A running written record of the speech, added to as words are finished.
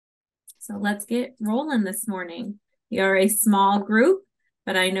So let's get rolling this morning. We are a small group,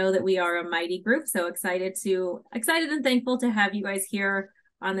 but I know that we are a mighty group. So excited and thankful to have you guys here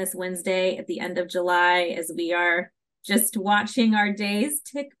on this Wednesday at the end of July as we are just watching our days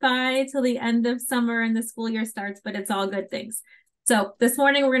tick by till the end of summer and the school year starts, but it's all good things. So this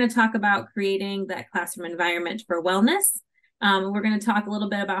morning we're going to talk about creating that classroom environment for wellness. We're going to talk a little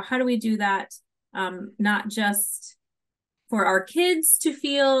bit about how do we do that, not just for our kids to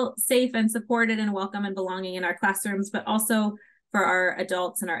feel safe and supported and welcome and belonging in our classrooms, but also for our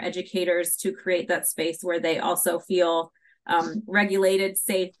adults and our educators to create that space where they also feel regulated,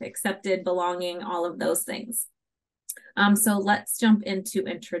 safe, accepted, belonging, all of those things. So let's jump into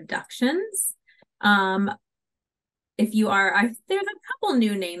introductions. If you are, there's a couple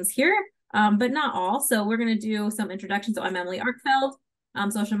new names here, but not all. So we're going to do some introductions. So I'm Emily Arkfeld.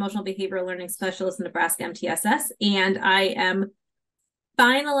 Social Emotional Behavioral Learning Specialist in Nebraska NeMTSS, and I am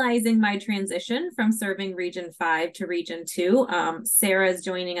finalizing my transition from serving Region 5 to Region 2. Sarah is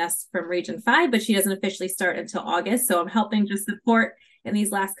joining us from Region 5, but she doesn't officially start until August, so I'm helping to support in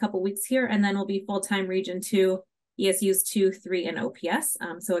these last couple weeks here, and then we'll be full-time Region 2, ESUs 2, 3, and OPS.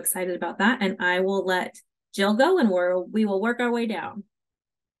 So excited about that, and I will let Jill go, and we will work our way down.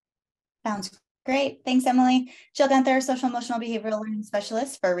 Sounds great. Thanks, Emily. Jill Gunther, Social Emotional Behavioral Learning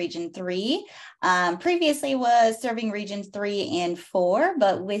Specialist for Region 3. Previously was serving Regions 3 and 4,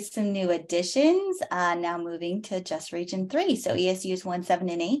 but with some new additions, now moving to just Region 3. So ESUs 1, 7,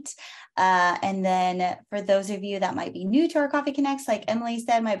 and 8. And then for those of you that might be new to our Coffee Connects, like Emily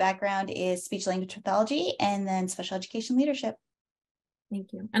said, my background is speech language pathology and then special education leadership.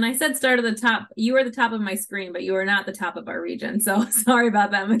 Thank you. And I said start at the top. You are the top of my screen, but you are not the top of our region. So sorry about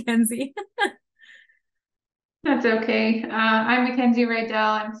that, Mackenzie. That's okay. I'm Mackenzie Rydell.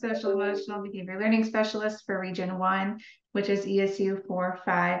 I'm Social Emotional Behavior Learning Specialist for Region 1, which is ESU 4,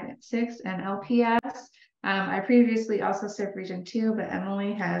 5, 6, and LPS. I previously also served Region 2, but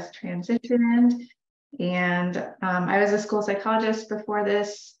Emily has transitioned. And I was a school psychologist before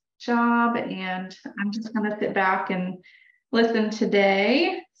this job, and I'm just going to sit back and listen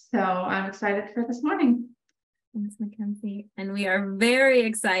today. So I'm excited for this morning. Thanks, Mackenzie. And we are very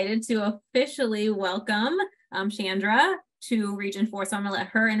excited to officially welcome Chandra to Region 4. So I'm going to let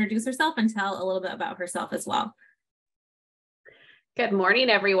her introduce herself and tell a little bit about herself as well. Good morning,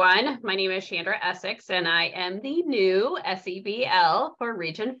 everyone. My name is Chandra Essex, and I am the new SEBL for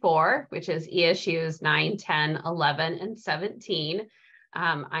Region 4, which is ESUs 9, 10, 11, and 17.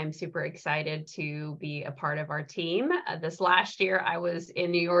 I'm super excited to be a part of our team. This last year, I was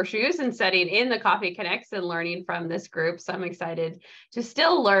in your shoes and sitting in the Coffee Connects and learning from this group. So I'm excited to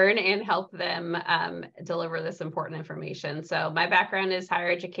still learn and help them deliver this important information. So my background is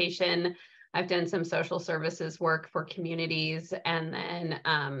higher education. I've done some social services work for communities, and then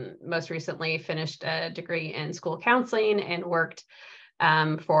most recently finished a degree in school counseling and worked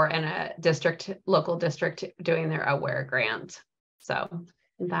for a local district doing their AWARE grant. So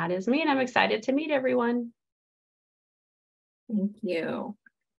that is me, and I'm excited to meet everyone. Thank you.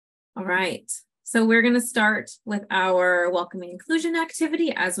 All right. So we're going to start with our welcoming inclusion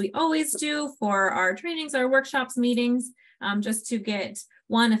activity, as we always do for our trainings, our workshops, meetings, just to get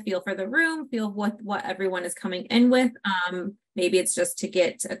a feel for the room, feel what everyone is coming in with. Maybe it's just to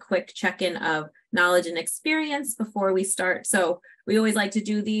get a quick check-in of knowledge and experience before we start. So we always like to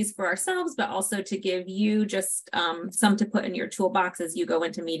do these for ourselves, but also to give you just some to put in your toolbox as you go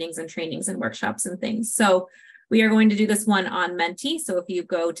into meetings and trainings and workshops and things. So we are going to do this one on Menti. So if you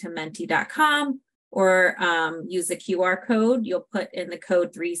go to menti.com or use the QR code, you'll put in the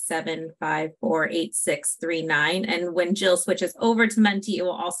code 37548639. And when Jill switches over to Menti, it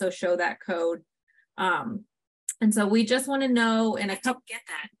will also show that code. And so we just want to know in a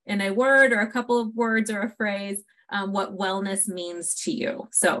word or a couple of words or a phrase, what wellness means to you.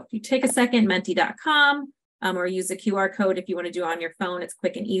 So if you take a second, menti.com, or use the QR code if you want to do it on your phone, it's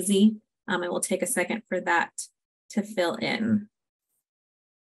quick and easy. It will take a second for that to fill in.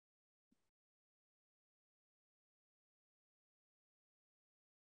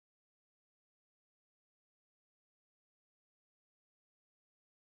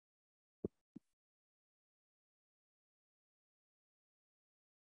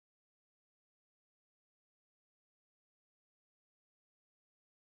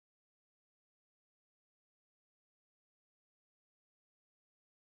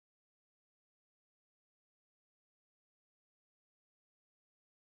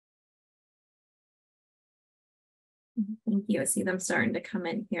 Thank you. I see them starting to come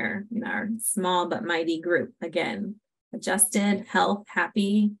in here in our small but mighty group. Again, adjusted, health,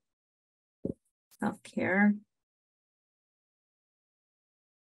 happy, self-care.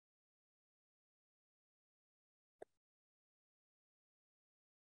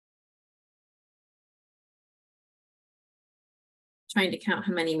 trying to count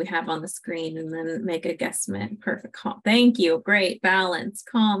how many we have on the screen and then make a guesstimate. Perfect. Thank you. Great. Balance,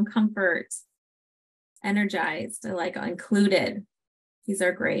 calm, comfort, energized, I like included. These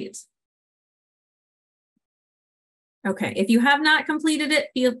are great. Okay, if you have not completed it,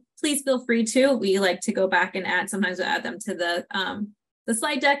 please feel free to. We like to go back and add, sometimes we'll add them to the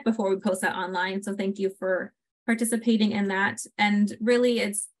slide deck before we post that online. So thank you for participating in that. And really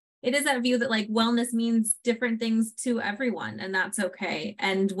it is that view that like wellness means different things to everyone, and that's okay.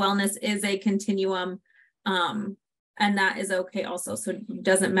 And wellness is a continuum, and that is okay also. So it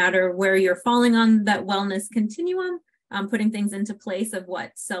doesn't matter where you're falling on that wellness continuum, putting things into place of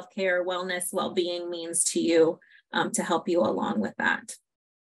what self-care, wellness, well-being means to you, to help you along with that.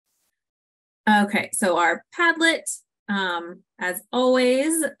 Okay, so our Padlet, as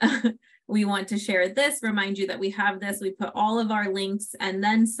always, we want to share this, remind you that we have this. We put all of our links and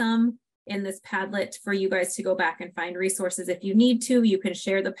then some in this Padlet for you guys to go back and find resources if you need to. You can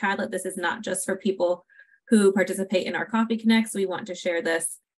share the Padlet. This is not just for people who participate in our Coffee Connects. We want to share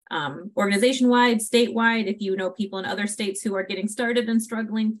this organization-wide, statewide. If you know people in other states who are getting started and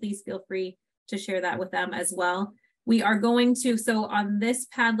struggling, please feel free to share that with them as well. We are going to, so on this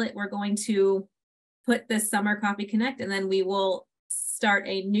Padlet, we're going to put this Summer Coffee Connect, and then we will start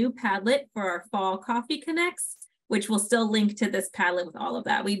a new Padlet for our Fall Coffee Connects, which will still link to this Padlet with all of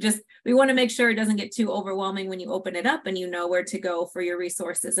that. We want to make sure it doesn't get too overwhelming when you open it up and you know where to go for your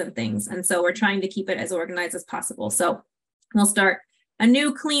resources and things. And so we're trying to keep it as organized as possible. So we'll start a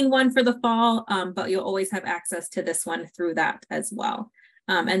new clean one for the fall, but you'll always have access to this one through that as well.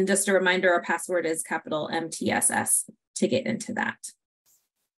 And just a reminder, our password is capital NeMTSS to get into that.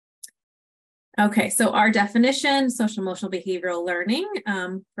 Okay, so our definition, social emotional behavioral learning.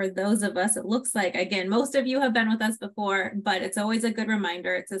 For those of us, it looks like, again, most of you have been with us before, but it's always a good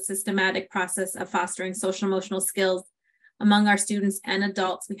reminder. It's a systematic process of fostering social emotional skills among our students and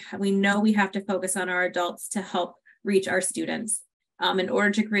adults. We know we have to focus on our adults to help reach our students. In order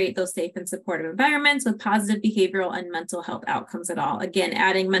to create those safe and supportive environments with positive behavioral and mental health outcomes at all. Again,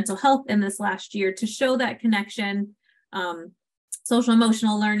 adding mental health in this last year to show that connection, social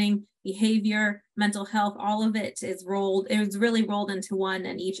emotional learning, behavior, mental health, all of it is really rolled into one,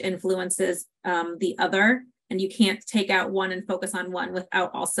 and each influences the other. And you can't take out one and focus on one without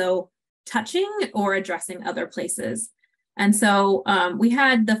also touching or addressing other places. And so we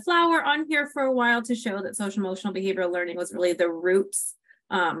had the flower on here for a while to show that social emotional behavioral learning was really the roots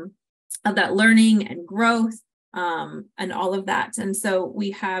of that learning and growth and all of that. And so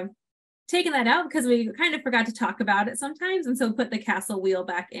we have taken that out because we kind of forgot to talk about it sometimes. And so put the castle wheel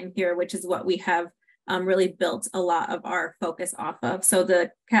back in here, which is what we have really built a lot of our focus off of. So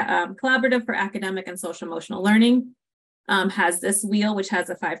the Collaborative for Academic and Social Emotional Learning has this wheel, which has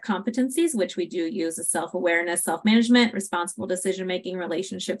the 5 competencies, which we do use as self-awareness, self-management, responsible decision-making,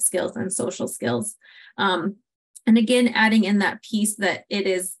 relationship skills, and social skills. And again, adding in that piece that it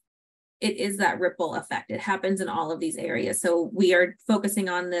is that ripple effect. It happens in all of these areas. So we are focusing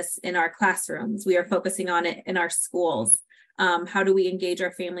on this in our classrooms. We are focusing on it in our schools. How do we engage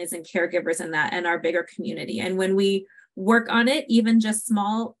our families and caregivers in that and our bigger community? And when we work on it, even just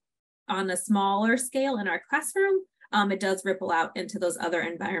on a smaller scale in our classroom, it does ripple out into those other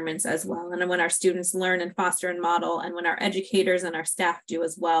environments as well. And when our students learn and foster and model, and when our educators and our staff do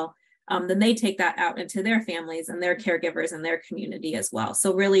as well, then they take that out into their families and their caregivers and their community as well.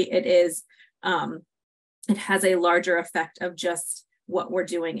 So really it has a larger effect of just what we're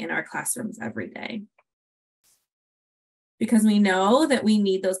doing in our classrooms every day. Because we know that we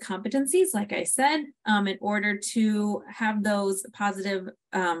need those competencies, like I said, in order to have those positive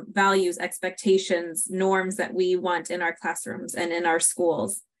values, expectations, norms that we want in our classrooms and in our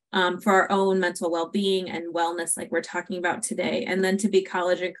schools for our own mental well-being and wellness, like we're talking about today, and then to be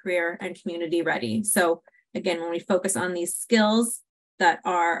college and career and community ready. So again, when we focus on these skills that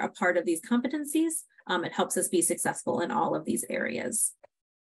are a part of these competencies, it helps us be successful in all of these areas.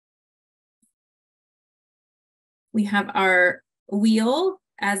 We have our wheel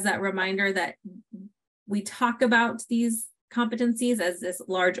as that reminder that we talk about these competencies as this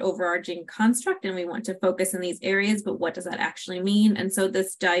large overarching construct, and we want to focus in these areas, but what does that actually mean? And so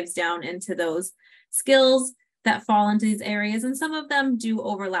this dives down into those skills that fall into these areas, and some of them do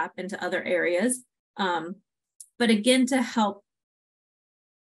overlap into other areas. But again, to help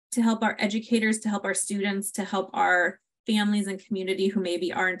our educators, to help our students, to help our families and community who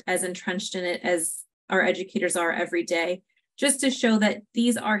maybe aren't as entrenched in it as our educators are every day, just to show that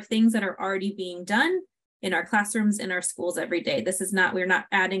these are things that are already being done in our classrooms, in our schools every day. This is not, we're not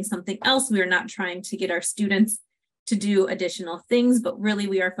adding something else. We are not trying to get our students to do additional things, but really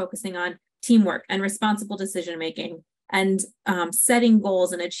we are focusing on teamwork and responsible decision-making and setting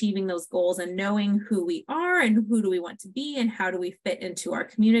goals and achieving those goals and knowing who we are and who do we want to be and how do we fit into our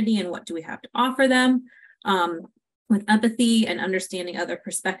community and what do we have to offer them, with empathy and understanding other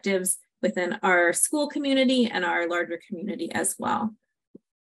perspectives within our school community and our larger community as well.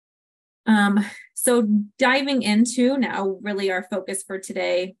 So diving into now, really our focus for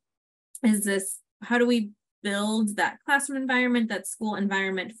today is this: how do we build that classroom environment, that school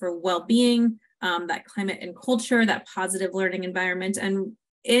environment for well-being, that climate and culture, that positive learning environment? And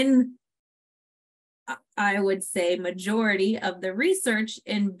in, I would say, majority of the research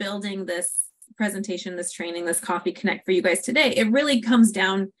in building this presentation, this training, this Coffee Connect for you guys today, it really comes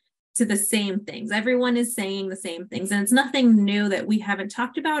down to the same things. Everyone is saying the same things, and it's nothing new that we haven't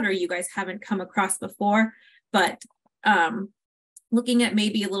talked about or you guys haven't come across before, but looking at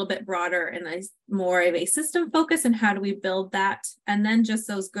maybe a little bit broader and a more of a system focus and how do we build that, and then just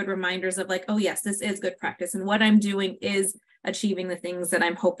those good reminders of like, oh yes, this is good practice and what I'm doing is achieving the things that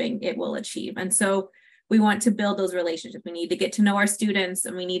I'm hoping it will achieve. And so we want to build those relationships. We need to get to know our students,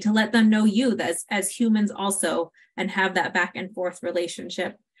 and we need to let them know you as humans also, and have that back and forth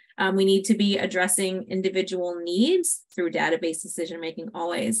relationship. We need to be addressing individual needs through database decision making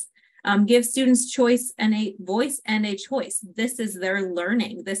always. Give students choice and a voice and a choice. This is their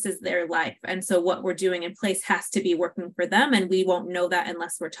learning. This is their life. And so what we're doing in place has to be working for them. And we won't know that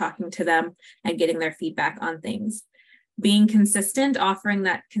unless we're talking to them and getting their feedback on things. Being consistent, offering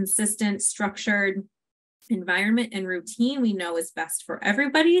that consistent, structured environment and routine we know is best for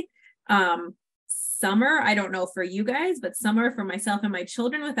everybody. Summer, I don't know for you guys, but summer for myself and my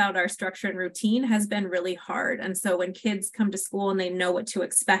children without our structure and routine has been really hard. And so when kids come to school and they know what to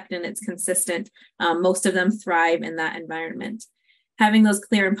expect and it's consistent, most of them thrive in that environment. Having those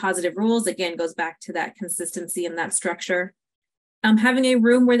clear and positive rules, again, goes back to that consistency and that structure. Having a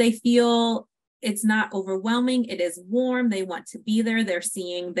room where they feel it's not overwhelming, it is warm, they want to be there, they're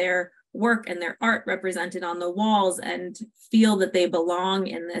seeing their work and their art represented on the walls and feel that they belong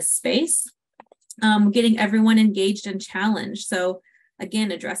in this space. Getting everyone engaged and challenged. So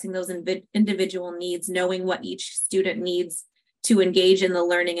again, addressing those individual needs, knowing what each student needs to engage in the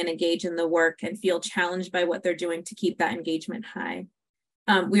learning and engage in the work and feel challenged by what they're doing to keep that engagement high.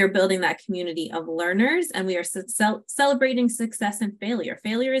 We are building that community of learners, and we are celebrating success and failure.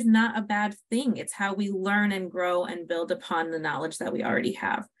 Failure is not a bad thing. It's how we learn and grow and build upon the knowledge that we already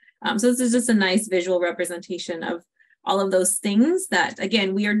have. So this is just a nice visual representation of all of those things that,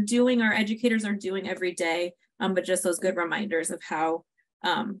 again, we are doing, our educators are doing every day, but just those good reminders of how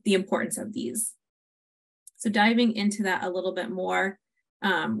the importance of these. So diving into that a little bit more,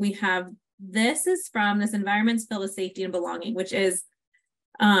 we have, this is from this environments filled with safety and belonging, which is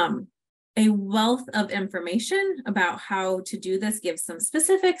a wealth of information about how to do this, gives some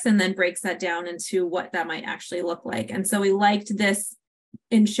specifics, and then breaks that down into what that might actually look like. And so we liked this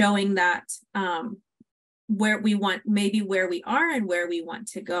in showing that where we want, maybe where we are and where we want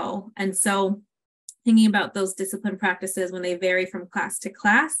to go. And so thinking about those discipline practices when they vary from class to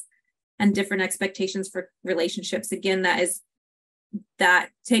class and different expectations for relationships, again, that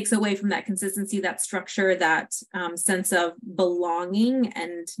takes away from that consistency, that structure, that sense of belonging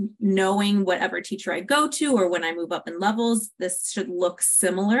and knowing whatever teacher I go to or when I move up in levels, this should look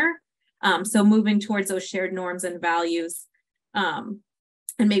similar. So moving towards those shared norms and values.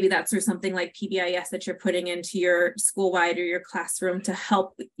 And maybe that's through something like PBIS that you're putting into your school-wide or your classroom to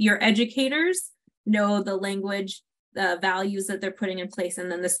help your educators know the language, the values that they're putting in place,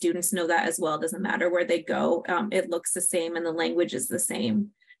 and then the students know that as well. It doesn't matter where they go. It looks the same and the language is the same.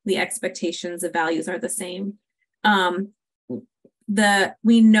 The expectations, the values are the same.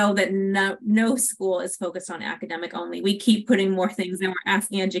 We know that no school is focused on academic only. We keep putting more things and we're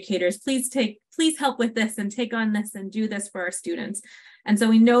asking educators, please help with this and take on this and do this for our students. And so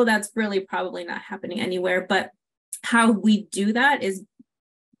we know that's really probably not happening anywhere, but how we do that is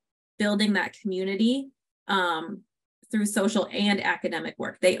building that community through social and academic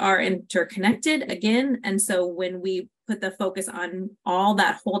work. They are interconnected again. And so when we put the focus on all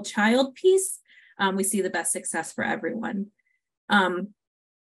that whole child piece, we see the best success for everyone.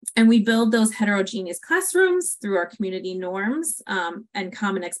 And we build those heterogeneous classrooms through our community norms and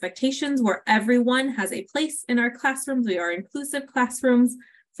common expectations where everyone has a place in our classrooms. We are inclusive classrooms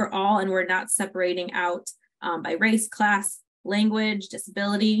for all, and we're not separating out by race, class, language,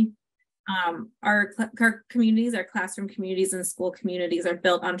 disability. Our communities, our classroom communities and school communities are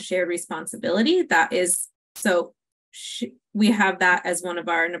built on shared responsibility. That is, so we have that as one of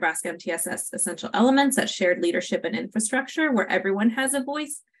our Nebraska NeMTSS essential elements, that shared leadership and infrastructure where everyone has a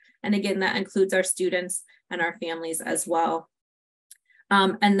voice. And again, that includes our students and our families as well.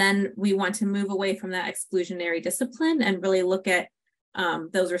 And then we want to move away from that exclusionary discipline and really look at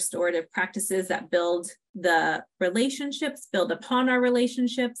those restorative practices that build the relationships, build upon our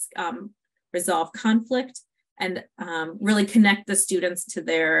relationships, resolve conflict, and really connect the students to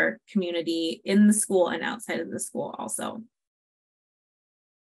their community in the school and outside of the school also.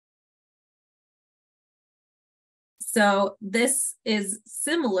 So this is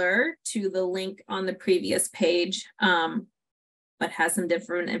similar to the link on the previous page, but has some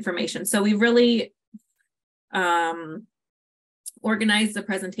different information. So we really organized the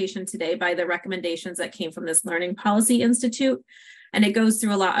presentation today by the recommendations that came from this Learning Policy Institute. And it goes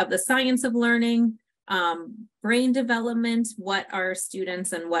through a lot of the science of learning, brain development, what our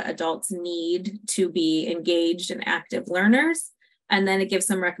students and what adults need to be engaged and active learners. And then it gives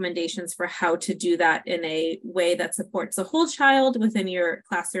some recommendations for how to do that in a way that supports the whole child within your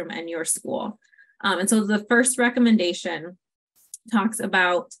classroom and your school. And so the first recommendation talks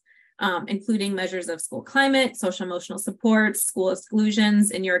about including measures of school climate, social emotional support, school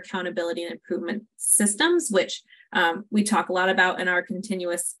exclusions in your accountability and improvement systems, which we talk a lot about in our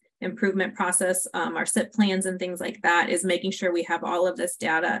continuous improvement process, our SIP plans and things like that, is making sure we have all of this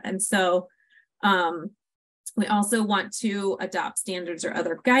data. And so we also want to adopt standards or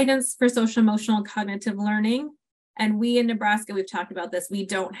other guidance for social emotional and cognitive learning. And we in Nebraska, we've talked about this, we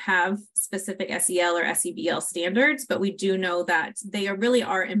don't have specific SEL or SEBL standards, but we do know that they really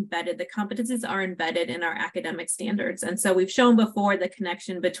are embedded, the competencies are embedded in our academic standards. And so we've shown before the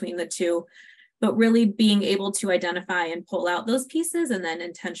connection between the two, but really being able to identify and pull out those pieces and then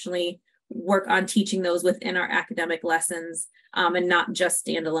intentionally work on teaching those within our academic lessons and not just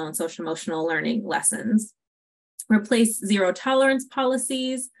standalone social emotional learning lessons. Replace zero tolerance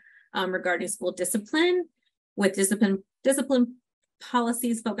policies regarding school discipline with discipline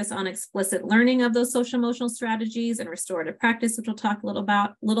policies focus on explicit learning of those social emotional strategies and restorative practice, which we'll talk a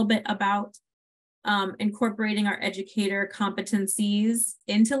little bit about. Incorporating our educator competencies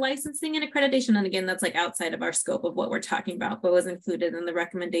into licensing and accreditation. And again, that's like outside of our scope of what we're talking about, but was included in the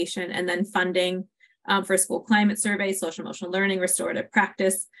recommendation. And then funding for school climate survey, social emotional learning, restorative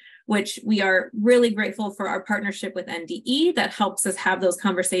practice, which we are really grateful for our partnership with NDE that helps us have those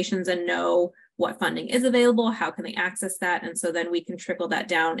conversations and know what funding is available, how can they access that, and so then we can trickle that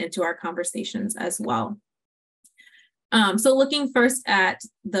down into our conversations as well. So looking first at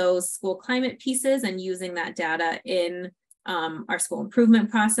those school climate pieces and using that data in our school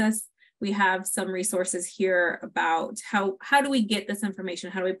improvement process, we have some resources here about how do we get this information,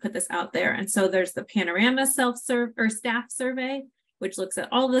 how do we put this out there. And so there's the Panorama self-serve or staff survey, which looks at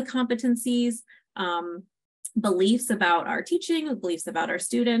all of the competencies, beliefs about our teaching, beliefs about our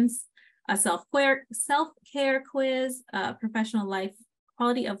students, a self-care quiz, professional life,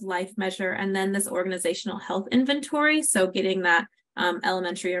 quality of life measure, and then this organizational health inventory. So getting that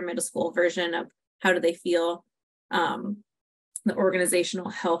elementary or middle school version of how do they feel the organizational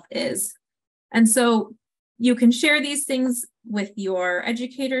health is. And so you can share these things with your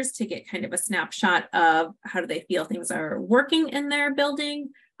educators to get kind of a snapshot of how do they feel things are working in their building,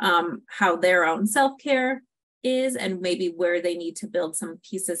 how their own self-care is, and maybe where they need to build some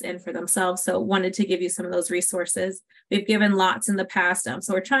pieces in for themselves. So wanted to give you some of those resources. We've given lots in the past, so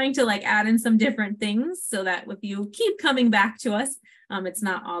we're trying to like add in some different things so that if you keep coming back to us, it's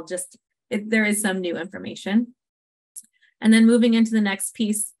not all just, there is some new information. And then moving into the next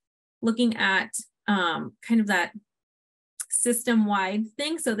piece, looking at kind of that system-wide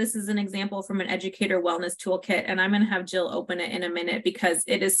thing. So this is an example from an educator wellness toolkit, and I'm going to have Jill open it in a minute because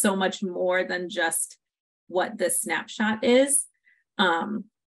it is so much more than just what this snapshot is.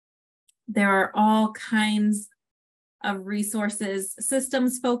 There are all kinds of resources,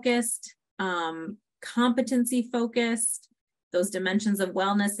 systems focused, competency focused, those dimensions of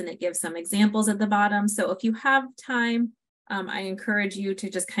wellness, and it gives some examples at the bottom. So if you have time, I encourage you to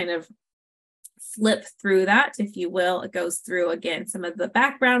just kind of flip through that, if you will. It goes through, again, some of the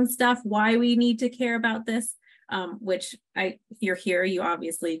background stuff, why we need to care about this, which if you're here, you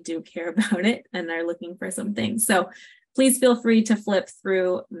obviously do care about it and are looking for some things. So please feel free to flip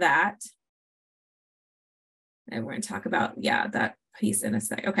through that. And we're going to talk about, that piece in a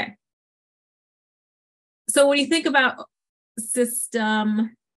sec. Okay. So when you think about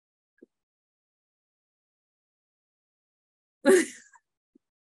system,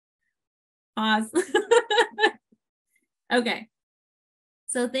 pause. Okay.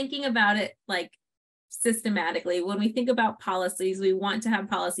 So thinking about it like systematically, when we think about policies, we want to have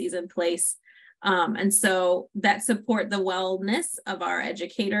policies in place. And so that support the wellness of our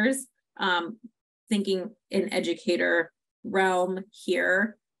educators, thinking in educator realm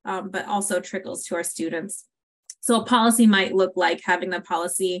here, but also trickles to our students. So a policy might look like having the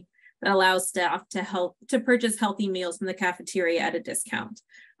policy that allows staff to purchase healthy meals from the cafeteria at a discount.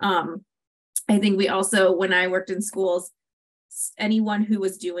 I think we also, when I worked in schools, anyone who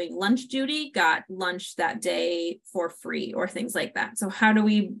was doing lunch duty got lunch that day for free or things like that. So how do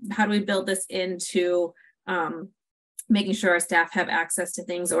we build this into making sure our staff have access to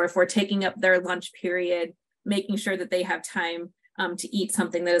things, or if we're taking up their lunch period, making sure that they have time to eat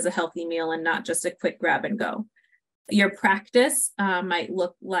something that is a healthy meal and not just a quick grab and go. Your practice might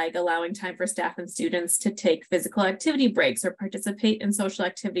look like allowing time for staff and students to take physical activity breaks or participate in social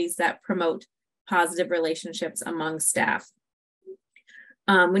activities that promote positive relationships among staff.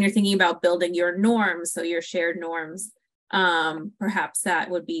 When you're thinking about building your norms, so your shared norms, perhaps that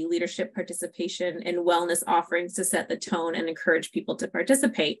would be leadership participation in wellness offerings to set the tone and encourage people to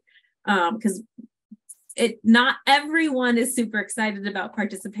participate. Because not everyone is super excited about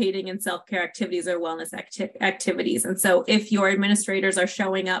participating in self-care activities or wellness activities. And so if your administrators are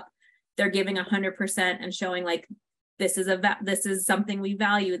showing up, they're giving 100% and showing like, this is something we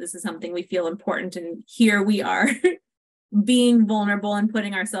value, this is something we feel important, and here we are being vulnerable and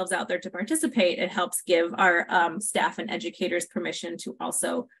putting ourselves out there to participate, it helps give our staff and educators permission to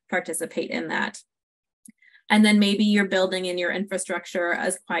also participate in that. And then maybe you're building in your infrastructure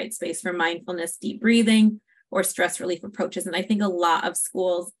as quiet space for mindfulness, deep breathing, or stress relief approaches. And I think a lot of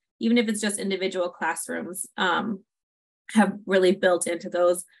schools, even if it's just individual classrooms, have really built into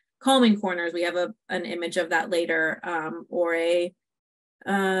those calming corners. We have an image of that later, or a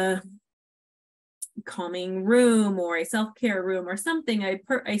calming room or a self-care room or something,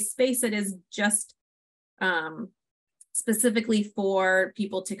 a space that is just specifically for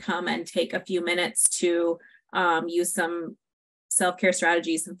people to come and take a few minutes to use some self-care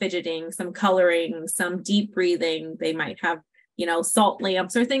strategies, some fidgeting, some coloring, some deep breathing. They might have, salt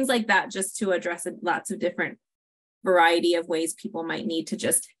lamps or things like that, just to address lots of different variety of ways people might need to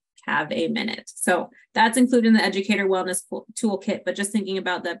just have a minute. So that's included in the educator wellness toolkit, but just thinking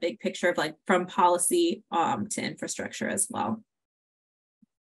about that big picture of like from policy to infrastructure as well.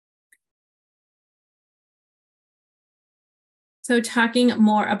 So talking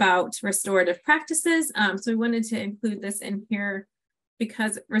more about restorative practices. So we wanted to include this in here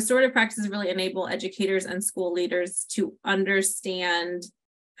because restorative practices really enable educators and school leaders to understand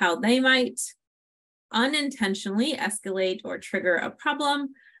how they might unintentionally escalate or trigger a problem.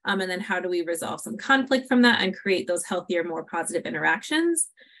 And then how do we resolve some conflict from that and create those healthier, more positive interactions?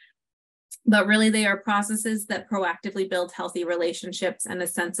 But really they are processes that proactively build healthy relationships and a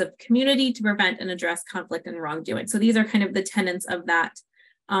sense of community to prevent and address conflict and wrongdoing. So these are kind of the tenets of that.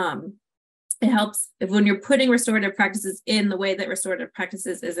 It helps when you're putting restorative practices in the way that restorative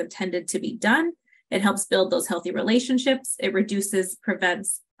practices is intended to be done. It helps build those healthy relationships. It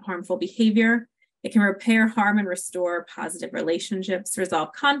prevents harmful behavior. It can repair harm and restore positive relationships,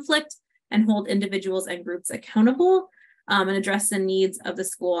 resolve conflict, and hold individuals and groups accountable, and address the needs of the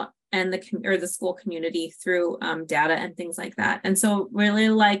school and the school community through data and things like that. And so really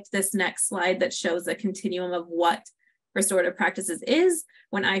liked this next slide that shows a continuum of what restorative practices is.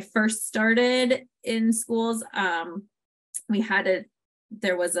 When I first started in schools, there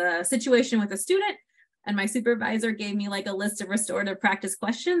was a situation with a student, and my supervisor gave me like a list of restorative practice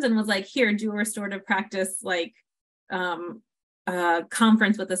questions and was like, here, do a restorative practice like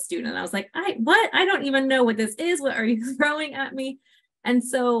conference with a student. I was like, what? I don't even know what this is. What are you throwing at me? And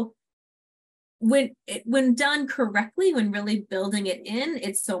so when done correctly, when really building it in,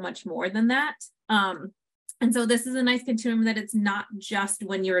 it's so much more than that. And so this is a nice continuum that it's not just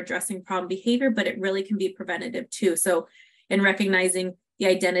when you're addressing problem behavior, but it really can be preventative too. So in recognizing the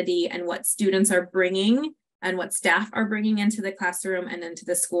identity and what students are bringing and what staff are bringing into the classroom and into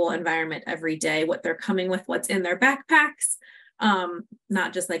the school environment every day, what they're coming with, what's in their backpacks,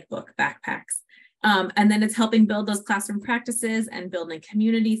 not just like book backpacks. And then it's helping build those classroom practices and building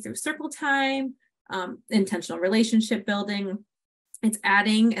community through circle time, intentional relationship building. It's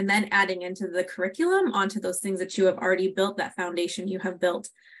adding into the curriculum onto those things that you have already built, that foundation you have built.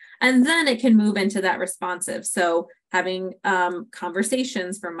 And then it can move into that responsive. So having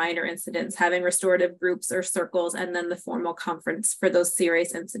conversations for minor incidents, having restorative groups or circles, and then the formal conference for those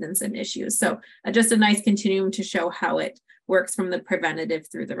serious incidents and issues. So just a nice continuum to show how it works from the preventative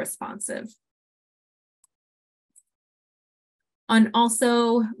through the responsive. And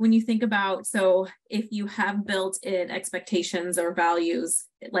also when you think about, so if you have built in expectations or values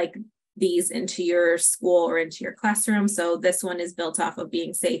like these into your school or into your classroom, so this one is built off of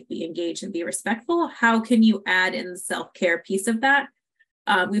being safe, be engaged, and be respectful, how can you add in the self-care piece of that?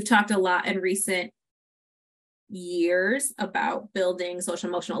 We've talked a lot in recent years about building social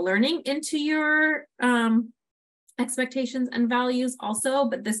emotional learning into your expectations and values also,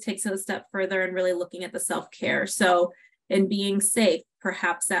 but this takes it a step further and really looking at the self-care. So in being safe,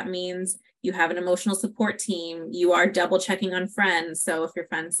 perhaps that means you have an emotional support team, you are double checking on friends. So if your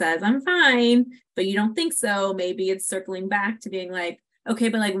friend says, I'm fine, but you don't think so, maybe it's circling back to being like, okay,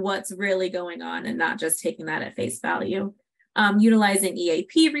 but like what's really going on, and not just taking that at face value. Utilizing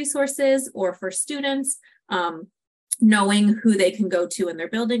EAP resources, or for students, knowing who they can go to in their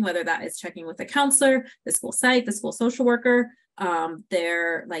building, whether that is checking with a counselor, the school psych, the school social worker,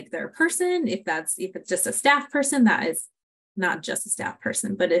 their person. If it's just a staff person, that is not just a staff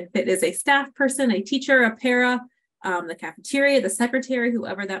person, but if it is a staff person, a teacher, a para, the cafeteria, the secretary,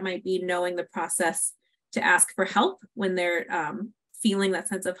 whoever that might be, knowing the process to ask for help when they're feeling that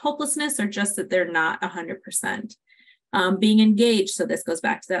sense of hopelessness, or just that they're not 100%. Being engaged. So this goes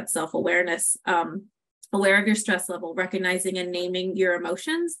back to that self-awareness, aware of your stress level, recognizing and naming your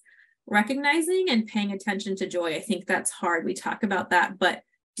emotions, recognizing and paying attention to joy. I think that's hard. We talk about that, but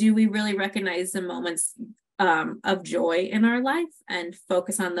do we really recognize the moments of joy in our life and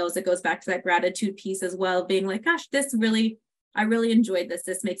focus on those? It goes back to that gratitude piece as well, being like, gosh, I really enjoyed this.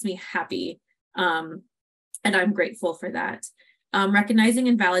 This makes me happy. And I'm grateful for that. Recognizing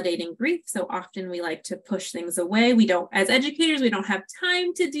and validating grief. So often we like to push things away. As educators, we don't have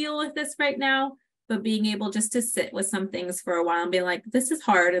time to deal with this right now, but being able just to sit with some things for a while and be like, this is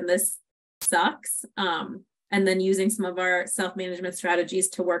hard and this sucks. And then using some of our self-management strategies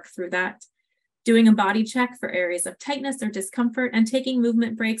to work through that. Doing a body check for areas of tightness or discomfort, and taking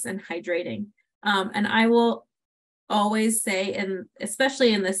movement breaks and hydrating. And I will always say, and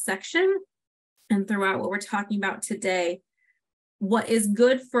especially in this section and throughout what we're talking about today, what is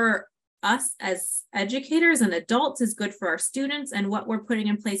good for us as educators and adults is good for our students, and what we're putting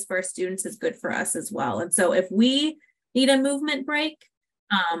in place for our students is good for us as well. And so if we need a movement break,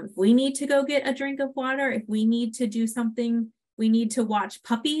 if we need to go get a drink of water, if we need to do something, we need to watch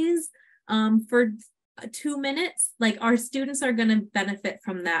puppies for 2 minutes, like our students are going to benefit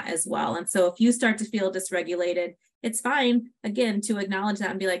from that as well. And so if you start to feel dysregulated, it's fine, again, to acknowledge that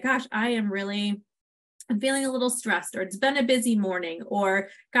and be like, gosh, I'm feeling a little stressed, or it's been a busy morning, or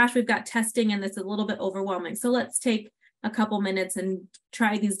gosh, we've got testing and it's a little bit overwhelming. So let's take a couple minutes and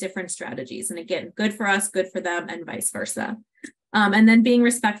try these different strategies. And again, good for us, good for them, and vice versa. And then being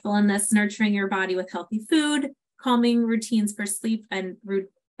respectful in this, nurturing your body with healthy food, calming routines for sleep, and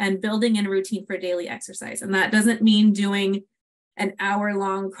building in a routine for daily exercise. And that doesn't mean doing an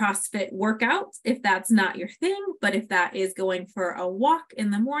hour-long CrossFit workout if that's not your thing, but if that is going for a walk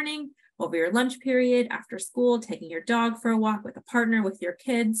in the morning, over your lunch period, after school, taking your dog for a walk with a partner, with your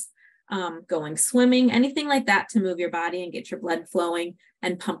kids, going swimming, anything like that to move your body and get your blood flowing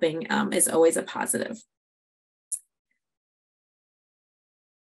and pumping is always a positive.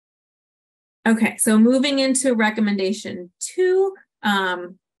 Okay, so moving into recommendation 2,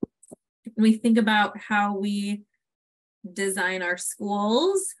 we think about how we design our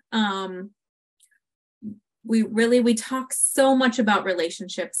schools. We talk so much about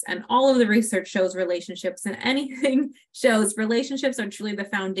relationships, and all of the research shows relationships, and anything shows relationships are truly the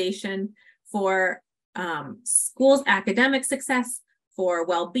foundation for schools' academic success, for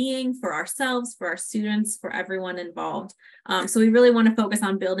well-being, for ourselves, for our students, for everyone involved. So we really want to focus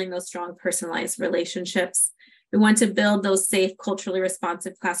on building those strong personalized relationships. We want to build those safe, culturally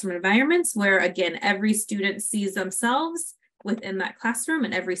responsive classroom environments where, again, every student sees themselves within that classroom,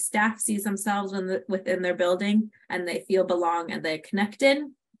 and every staff sees themselves within their building, and they feel belong and they're connected.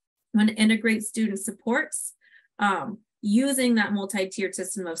 We want to integrate student supports, using that multi-tiered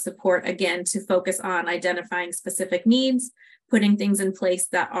system of support, again, to focus on identifying specific needs, putting things in place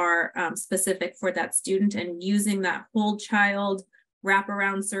that are specific for that student, and using that whole child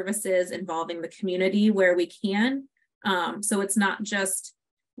wraparound services involving the community where we can. So it's not just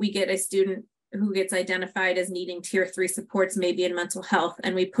we get a student who gets identified as needing tier 3 supports, maybe in mental health,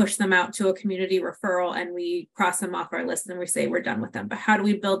 and we push them out to a community referral and we cross them off our list and we say we're done with them. But how do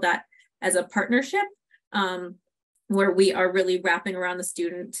we build that as a partnership where we are really wrapping around the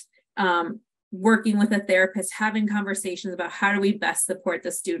student, working with a therapist, having conversations about how do we best support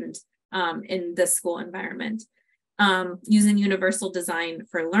the student in the school environment, using universal design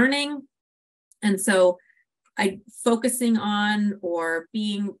for learning. And so focusing on or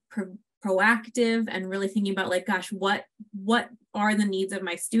being proactive and really thinking about, like, gosh, what are the needs of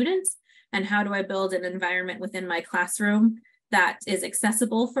my students, and how do I build an environment within my classroom that is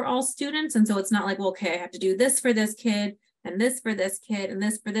accessible for all students? And so it's not like, well, okay, I have to do this for this kid and this for this kid and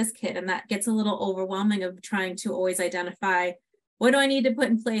this for this kid. And that gets a little overwhelming of trying to always identify, what do I need to put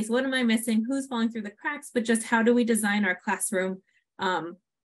in place? What am I missing? Who's falling through the cracks? But just how do we design our classroom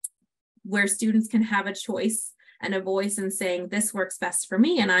where students can have a choice and a voice in saying, this works best for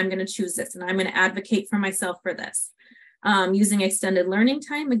me, and I'm going to choose this, and I'm going to advocate for myself for this. Using extended learning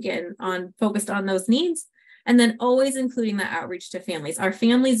time, again, focused on those needs. And then always including that outreach to families. Our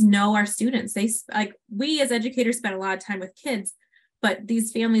families know our students. We as educators spend a lot of time with kids, but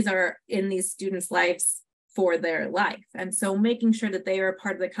these families are in these students' lives for their life. And so making sure that they are a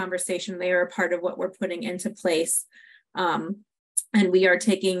part of the conversation, they are a part of what we're putting into place. And we are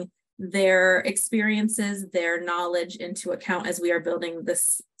taking their experiences, their knowledge into account as we are building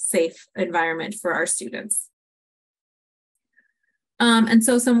this safe environment for our students. And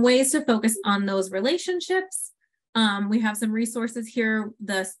so some ways to focus on those relationships. We have some resources here,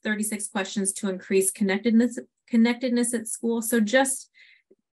 the 36 questions to increase connectedness at school. So just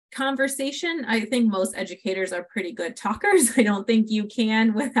conversation. I think most educators are pretty good talkers. I don't think you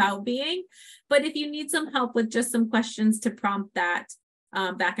can without being, but if you need some help with just some questions to prompt that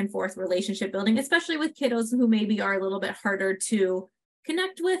back and forth relationship building, especially with kiddos who maybe are a little bit harder to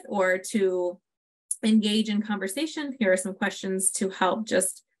connect with or to engage in conversation, here are some questions to help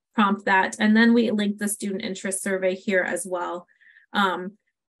just prompt that. And then we link the student interest survey here as well.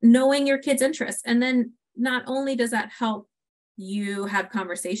 Knowing your kids' interests. And then not only does that help you have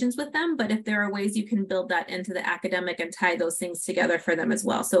conversations with them, but if there are ways you can build that into the academic and tie those things together for them as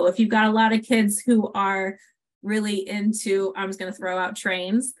well. So if you've got a lot of kids who are really into, I'm just going to throw out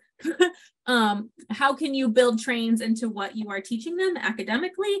trains, how can you build trains into what you are teaching them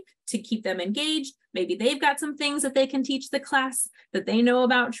academically to keep them engaged? Maybe they've got some things that they can teach the class that they know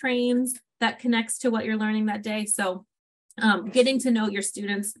about trains that connects to what you're learning that day. So getting to know your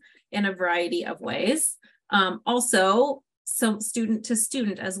students in a variety of ways. Also, so student to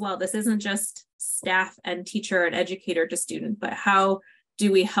student as well. This isn't just staff and teacher and educator to student, but how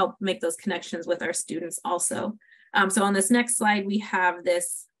do we help make those connections with our students also? So on this next slide, we have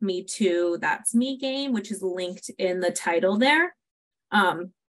this Me Too, That's Me game, which is linked in the title there.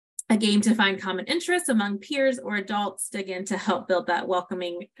 A game to find common interests among peers or adults, again, to help build that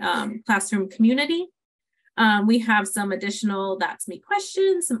welcoming classroom community. We have some additional That's Me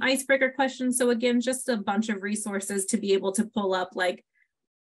questions, some icebreaker questions. So again, just a bunch of resources to be able to pull up like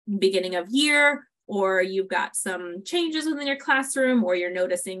beginning of year, or you've got some changes within your classroom, or you're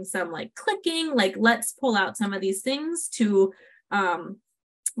noticing some like clicking, like let's pull out some of these things to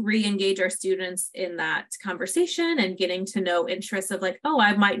re-engage our students in that conversation and getting to know interests of like, oh,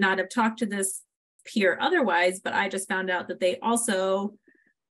 I might not have talked to this peer otherwise, but I just found out that they also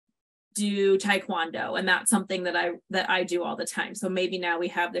do taekwondo, and that's something that I do all the time. So maybe now we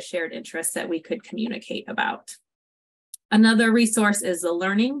have the shared interests that we could communicate about. Another resource is the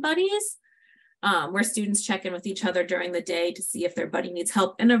Learning Buddies, where students check in with each other during the day to see if their buddy needs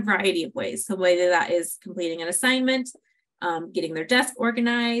help in a variety of ways. So whether that is completing an assignment, getting their desk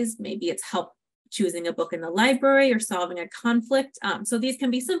organized, maybe it's help choosing a book in the library or solving a conflict. So these can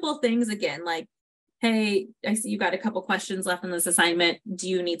be simple things, again, like, hey, I see you got a couple questions left in this assignment. Do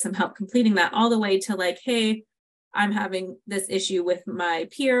you need some help completing that? All the way to like, hey, I'm having this issue with my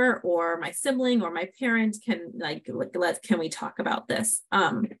peer or my sibling or my parent. Can we talk about this?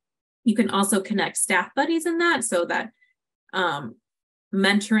 You can also connect staff buddies in that, so that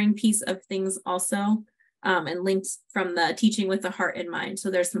mentoring piece of things also, and linked from the Teaching with the Heart in Mind.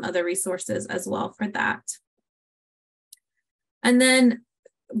 So there's some other resources as well for that. And then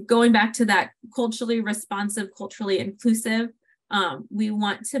going back to that culturally responsive, culturally inclusive, we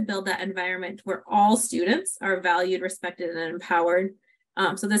want to build that environment where all students are valued, respected, and empowered.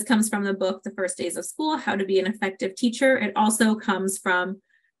 So this comes from the book, The First Days of School, How to Be an Effective Teacher. It also comes from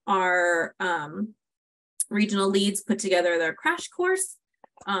our regional leads put together their crash course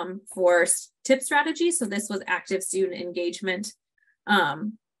for tip strategy. So this was active student engagement.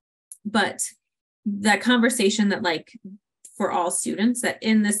 But that conversation that like, for all students, that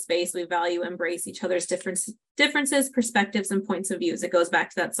in this space, we value, embrace each other's differences, perspectives, and points of views. It goes back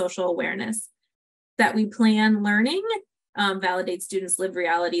to that social awareness. That we plan learning, validate students' lived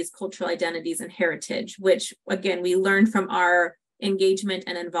realities, cultural identities, and heritage, which again, we learn from our engagement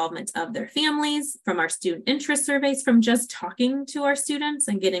and involvement of their families, from our student interest surveys, from just talking to our students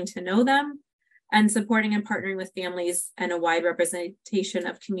and getting to know them, and supporting and partnering with families and a wide representation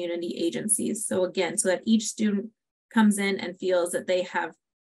of community agencies. So again, so that each student comes in and feels that they have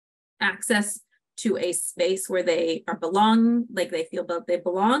access to a space where they are belong, like they feel that they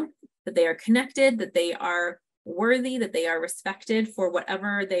belong, that they are connected, that they are worthy, that they are respected for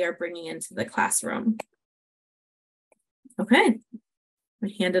whatever they are bringing into the classroom. Okay,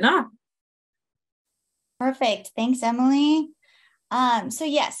 I hand it off. Perfect. Thanks, Emily. So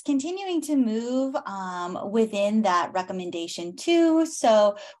yes, continuing to move within that recommendation too.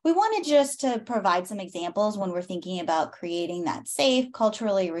 So we wanted just to provide some examples when we're thinking about creating that safe,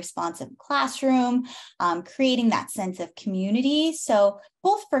 culturally responsive classroom, creating that sense of community. So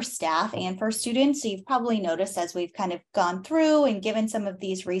both for staff and for students. So you've probably noticed as we've kind of gone through and given some of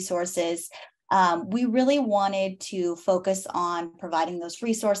these resources, we really wanted to focus on providing those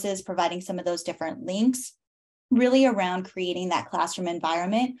resources, providing some of those different links, really around creating that classroom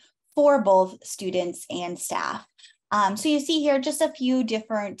environment for both students and staff. So you see here just a few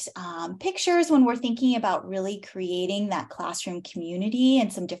different pictures when we're thinking about really creating that classroom community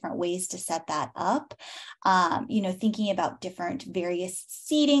and some different ways to set that up. Thinking about different various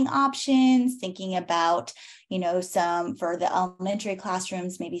seating options, thinking about, some for the elementary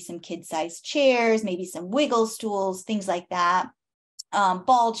classrooms, maybe some kid-sized chairs, maybe some wiggle stools, things like that.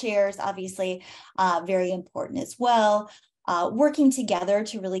 Ball chairs, obviously, very important as well. Working together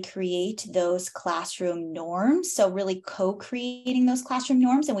to really create those classroom norms. So really co-creating those classroom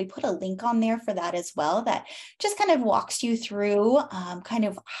norms. And we put a link on there for that as well, that just kind of walks you through kind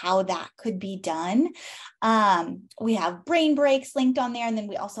of how that could be done. We have brain breaks linked on there. And then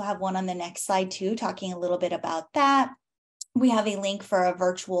we also have one on the next slide too, talking a little bit about that. We have a link for a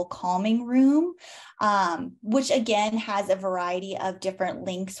virtual calming room, which again has a variety of different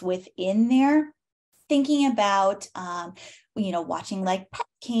links within there. Thinking about, watching like pet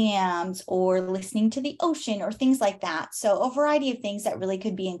cams or listening to the ocean or things like that. So a variety of things that really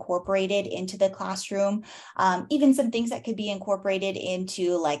could be incorporated into the classroom, even some things that could be incorporated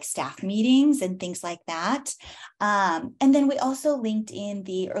into like staff meetings and things like that. And then we also linked in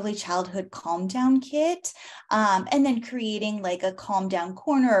the early childhood calm down kit, and then creating like a calm down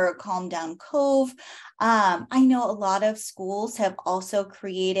corner or calm down cove. I know a lot of schools have also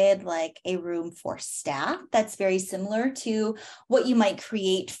created like a room for staff that's very similar to what you might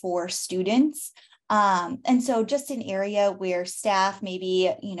create for students. And so just an area where staff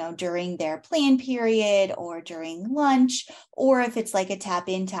maybe, during their plan period or during lunch, or if it's like a tap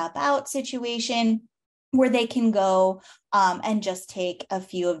in, tap out situation, where they can go and just take a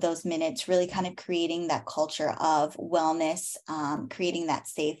few of those minutes, really kind of creating that culture of wellness, creating that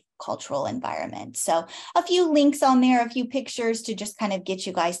safe cultural environment. So a few links on there, a few pictures to just kind of get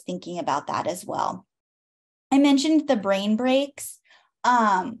you guys thinking about that as well. I mentioned the brain breaks.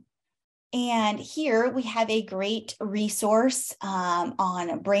 And here we have a great resource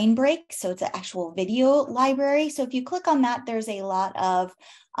on brain break. So it's an actual video library. So if you click on that, there's a lot of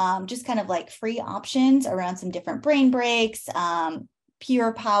just kind of like free options around some different brain breaks,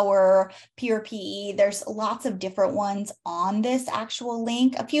 Pure Power, Pure PE. There's lots of different ones on this actual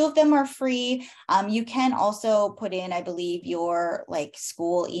link. A few of them are free. You can also put in, I believe, your like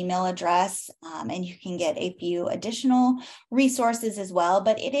school email address, and you can get a few additional resources as well.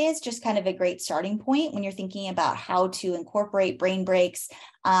 But it is just kind of a great starting point when you're thinking about how to incorporate brain breaks.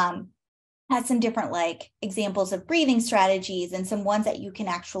 Has some different like examples of breathing strategies and some ones that you can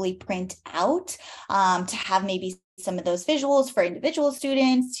actually print out to have maybe some of those visuals for individual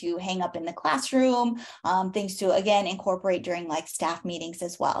students to hang up in the classroom, things to, again, incorporate during like staff meetings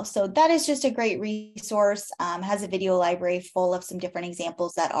as well. So that is just a great resource, has a video library full of some different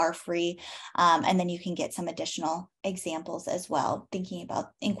examples that are free. And then you can get some additional examples as well, thinking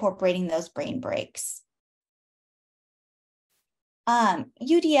about incorporating those brain breaks.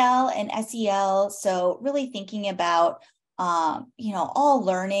 UDL and SEL, so really thinking about all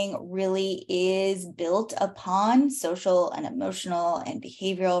learning really is built upon social and emotional and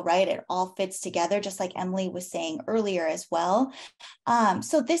behavioral, right? It all fits together, just like Emily was saying earlier as well.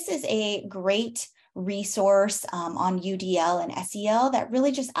 So this is a great resource on UDL and SEL that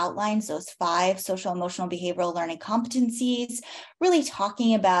really just outlines those 5 social, emotional, behavioral learning competencies, really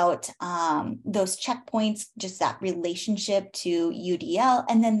talking about those checkpoints, just that relationship to UDL,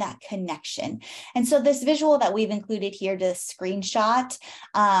 and then that connection. And so this visual that we've included here to screenshot,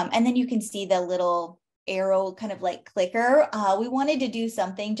 and then you can see the little arrow kind of like clicker. We wanted to do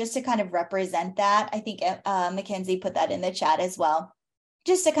something just to kind of represent that. I think Mackenzie put that in the chat as well,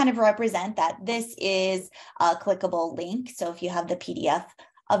 just to kind of represent that this is a clickable link. So if you have the PDF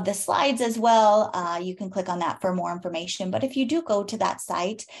of the slides as well, you can click on that for more information. But if you do go to that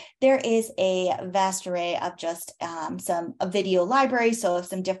site, there is a vast array of just a video library. So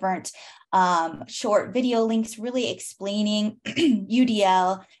some different short video links really explaining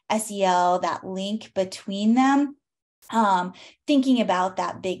UDL, SEL, that link between them. thinking about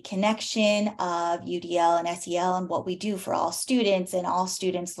that big connection of UDL and SEL and what we do for all students, and all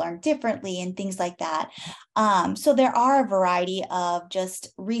students learn differently and things like that. So there are a variety of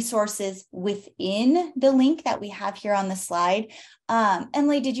just resources within the link that we have here on the slide.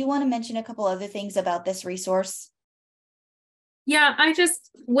 Emily, did you want to mention a couple other things about this resource? Yeah,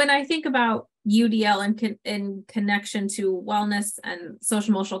 when I think about UDL in connection to wellness and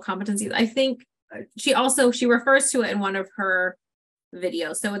social emotional competencies, I think she refers to it in one of her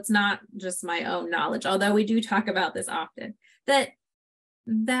videos. So it's not just my own knowledge, although we do talk about this often,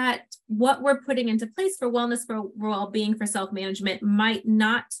 that what we're putting into place for wellness, for well-being, for self-management might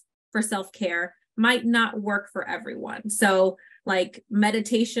not, for self-care, might not work for everyone. So like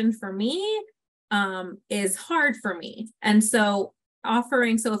meditation for me is hard for me. And so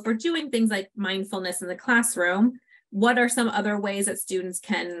if we're doing things like mindfulness in the classroom, what are some other ways that students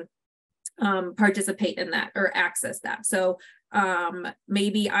can participate in that or access that? So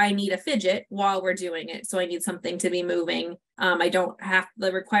maybe I need a fidget while we're doing it. So I need something to be moving.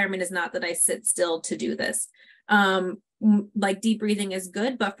 The requirement is not that I sit still to do this. Like deep breathing is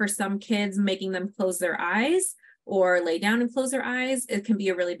good, but for some kids, making them close their eyes or lay down and close their eyes, it can be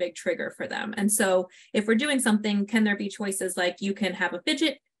a really big trigger for them. And so if we're doing something, can there be choices like you can have a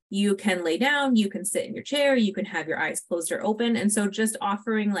fidget, you can lay down, you can sit in your chair, you can have your eyes closed or open. And so just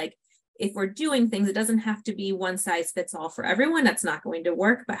offering, like, if we're doing things, it doesn't have to be one size fits all for everyone. That's not going to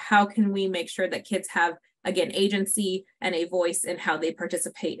work. But how can we make sure that kids have, again, agency and a voice in how they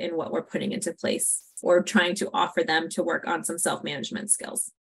participate in what we're putting into place or trying to offer them to work on some self-management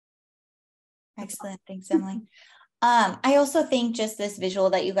skills? Excellent. Thanks, Emily. I also think just this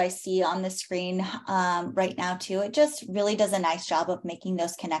visual that you guys see on the screen right now too, it just really does a nice job of making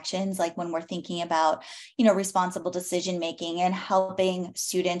those connections. Like when we're thinking about, responsible decision making and helping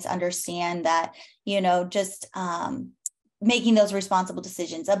students understand that, just making those responsible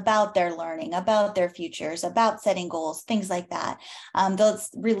decisions about their learning, about their futures, about setting goals, things like that. Those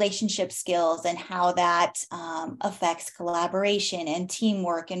relationship skills and how that affects collaboration and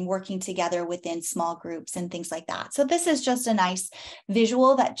teamwork and working together within small groups and things like that. So this is just a nice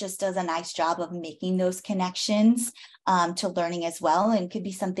visual that just does a nice job of making those connections to learning as well, and could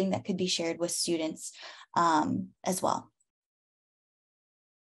be something that could be shared with students as well.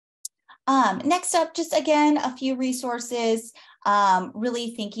 Next up, just again, a few resources,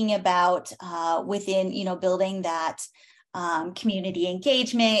 really thinking about within, building that community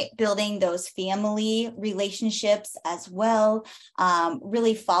engagement, building those family relationships as well,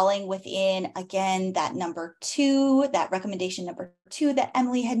 really falling within, again, that recommendation number 2 that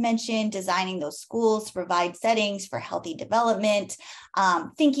Emily had mentioned, designing those schools to provide settings for healthy development,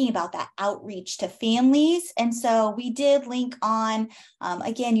 thinking about that outreach to families. And so we did link on,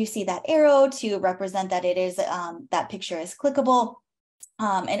 again, you see that arrow to represent that it is, that picture is clickable.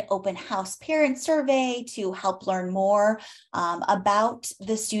 An open house parent survey to help learn more about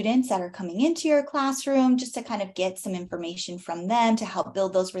the students that are coming into your classroom, just to kind of get some information from them to help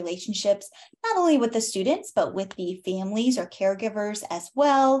build those relationships, not only with the students, but with the families or caregivers as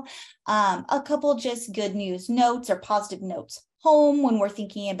well. A couple just good news notes or positive notes home when we're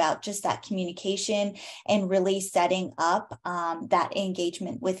thinking about just that communication and really setting up that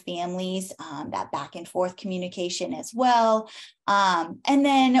engagement with families, that back and forth communication as well. And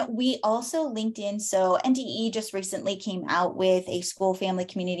then we also linked in, so NDE just recently came out with a school family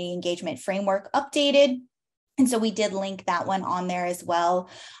community engagement framework updated. And so we did link that one on there as well.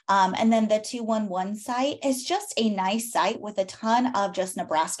 And then the 211 site is just a nice site with a ton of just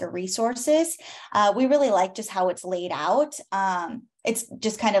Nebraska resources. We really like just how it's laid out. It's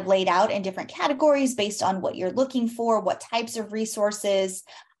just kind of laid out in different categories based on what you're looking for, what types of resources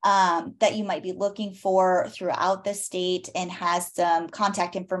that you might be looking for throughout the state, and has some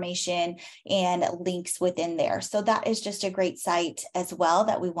contact information and links within there. So that is just a great site as well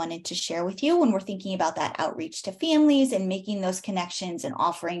that we wanted to share with you when we're thinking about that outreach to families and making those connections and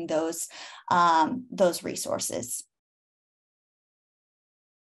offering those resources.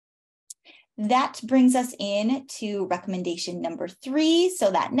 That brings us in to recommendation number 3. So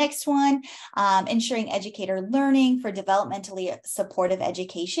that next one, ensuring educator learning for developmentally supportive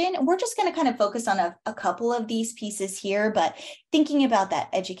education. And we're just going to kind of focus on a couple of these pieces here, but thinking about that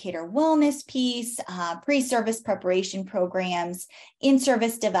educator wellness piece, pre-service preparation programs,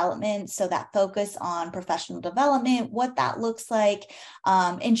 in-service development. So that focus on professional development, what that looks like,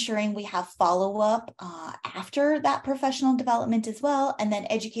 ensuring we have follow-up after that professional development as well, and then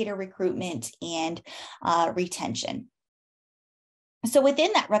educator recruitment and retention. So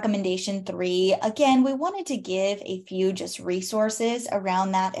within that recommendation 3, again, we wanted to give a few just resources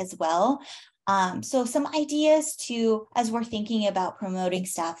around that as well. So some ideas to, as we're thinking about promoting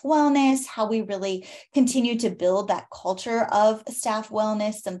staff wellness, how we really continue to build that culture of staff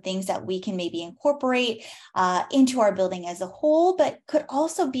wellness, some things that we can maybe incorporate into our building as a whole, but could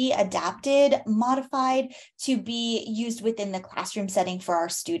also be adapted, modified to be used within the classroom setting for our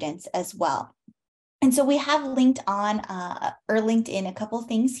students as well. And so we have linked in a couple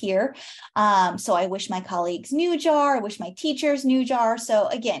things here. So I wish my colleagues knew jar, I wish my teachers knew jar. So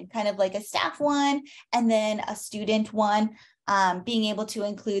again, kind of like a staff one and then a student one, being able to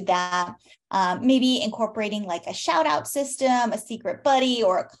include that, maybe incorporating like a shout out system, a secret buddy,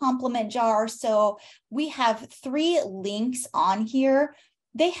 or a compliment jar. So we have 3 links on here.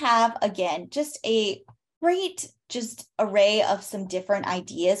 They have, again, just a great array of some different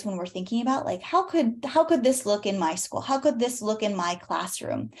ideas when we're thinking about like, how could this look in my school? How could this look in my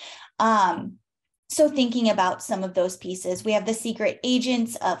classroom? So thinking about some of those pieces, we have the secret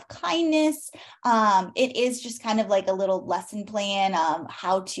agents of kindness. It is just kind of like a little lesson plan,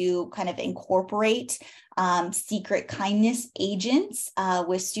 how to kind of incorporate secret kindness agents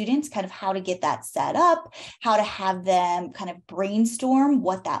with students, kind of how to get that set up, how to have them kind of brainstorm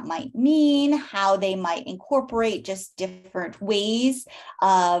what that might mean, how they might incorporate just different ways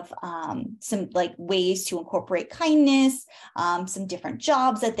of some like ways to incorporate kindness, some different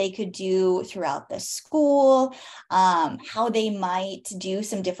jobs that they could do throughout the school, how they might do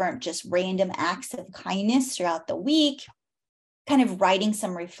some different just random acts of kindness throughout the week, kind of writing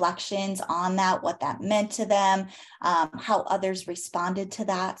some reflections on that, what that meant to them, how others responded to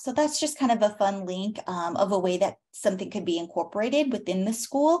that. So that's just kind of a fun link of a way that something could be incorporated within the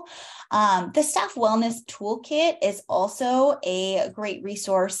school. The Staff Wellness Toolkit is also a great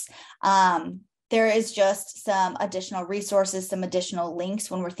resource. There is just some additional resources, some additional links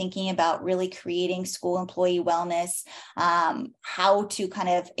when we're thinking about really creating school employee wellness, how to kind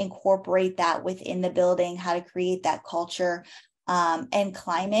of incorporate that within the building, how to create that culture and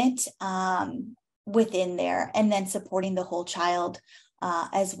climate within there, and then supporting the whole child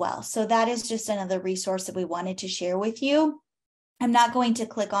as well. So that is just another resource that we wanted to share with you. I'm not going to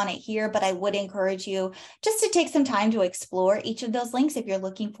click on it here, but I would encourage you just to take some time to explore each of those links if you're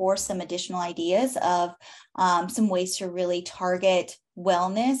looking for some additional ideas of some ways to really target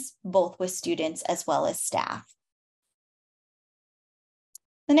wellness, both with students as well as staff.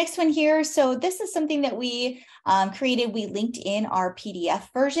 The next one here, so this is something that we created. We linked in our PDF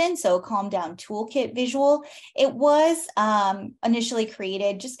version, so Calm Down Toolkit visual. It was initially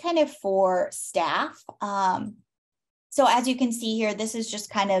created just kind of for staff. So as you can see here, this is just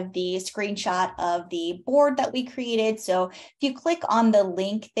kind of the screenshot of the board that we created. So if you click on the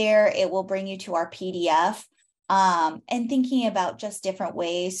link there, it will bring you to our PDF. And thinking about just different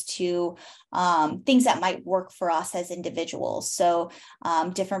ways to things that might work for us as individuals. So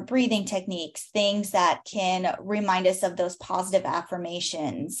different breathing techniques, things that can remind us of those positive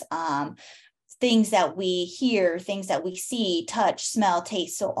affirmations, things that we hear, things that we see, touch, smell,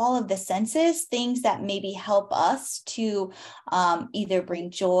 taste. So all of the senses, things that maybe help us to either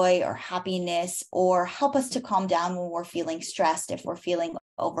bring joy or happiness or help us to calm down when we're feeling stressed, if we're feeling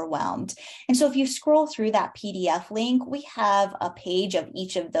overwhelmed. And so if you scroll through that PDF link, we have a page of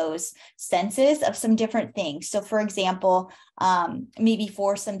each of those senses of some different things. So for example, maybe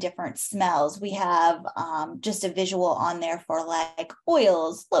for some different smells, we have just a visual on there for like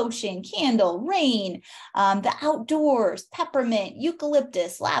oils, lotion, candle, rain, the outdoors, peppermint,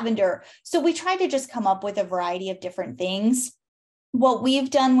 eucalyptus, lavender. So we try to just come up with a variety of different things. What we've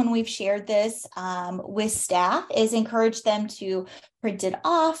done when we've shared this with staff is encourage them to print it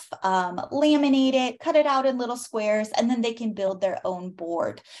off, laminate it, cut it out in little squares, and then they can build their own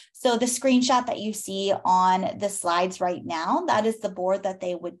board. So the screenshot that you see on the slides right now, that is the board that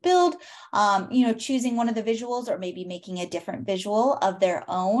they would build, choosing one of the visuals or maybe making a different visual of their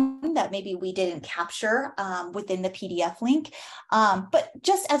own that maybe we didn't capture within the PDF link. But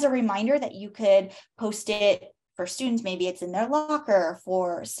just as a reminder that you could post it. For students, maybe it's in their locker.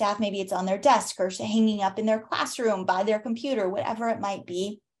 For staff, maybe it's on their desk or hanging up in their classroom by their computer, whatever it might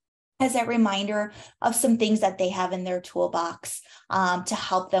be, as a reminder of some things that they have in their toolbox to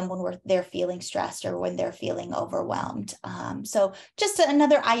help them when they're feeling stressed or when they're feeling overwhelmed. So just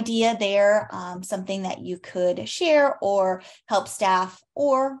another idea there, something that you could share or help staff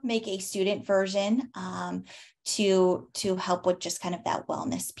or make a student version to help with just kind of that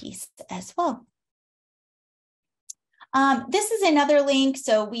wellness piece as well. This is another link.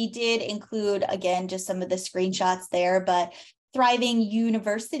 So we did include, again, just some of the screenshots there, but Thriving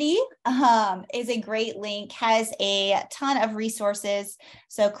University is a great link, has a ton of resources.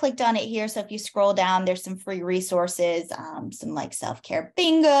 So clicked on it here. So if you scroll down, there's some free resources, some like self-care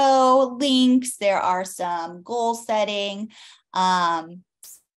bingo links. There are some goal setting.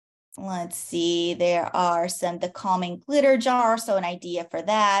 Let's see, there are the calming glitter jar. So an idea for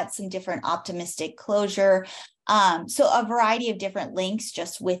that, some different optimistic closure. So a variety of different links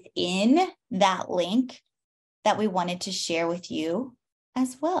just within that link that we wanted to share with you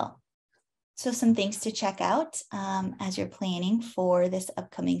as well. So some things to check out as you're planning for this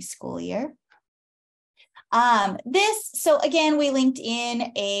upcoming school year. So again, we linked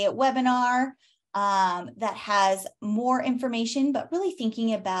in a webinar that has more information, but really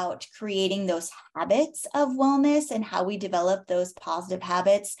thinking about creating those habits of wellness and how we develop those positive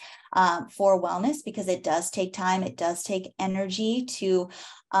habits for wellness, because it does take time, it does take energy to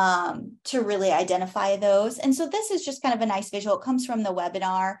really identify those. And so this is just kind of a nice visual. It comes from the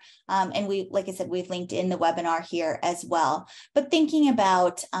webinar. And like I said, we've linked in the webinar here as well. But thinking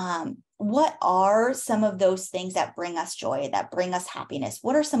about what are some of those things that bring us joy, that bring us happiness?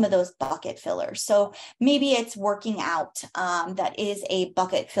 What are some of those bucket fillers? So maybe it's working out that is a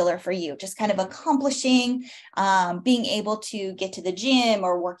bucket filler for you, just kind of accomplishing, being able to get to the gym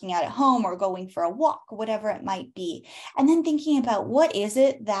or working out at home or going for a walk, whatever it might be. And then thinking about what is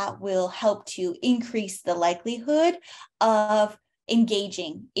it that will help to increase the likelihood of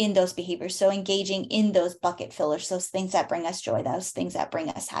engaging in those behaviors. So engaging in those bucket fillers, those things that bring us joy, those things that bring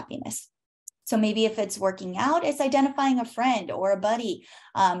us happiness. So maybe if it's working out, it's identifying a friend or a buddy,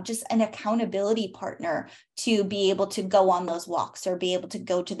 just an accountability partner to be able to go on those walks or be able to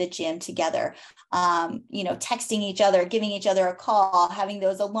go to the gym together, texting each other, giving each other a call, having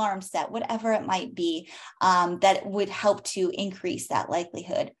those alarms set, whatever it might be, that would help to increase that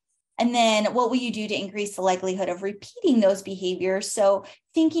likelihood. And then what will you do to increase the likelihood of repeating those behaviors? So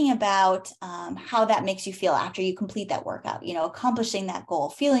thinking about how that makes you feel after you complete that workout, accomplishing that goal,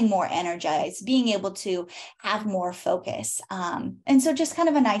 feeling more energized, being able to have more focus. And so just kind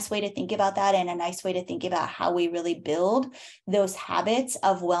of a nice way to think about that, and a nice way to think about how we really build those habits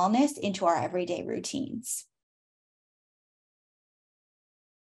of wellness into our everyday routines.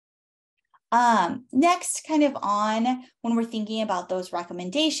 Next, kind of on when we're thinking about those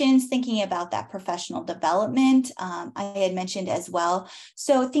recommendations, thinking about that professional development, I had mentioned as well.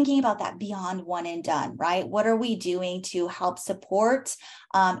 So thinking about that beyond one and done, right? What are we doing to help support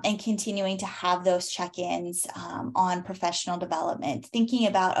and continuing to have those check-ins on professional development, thinking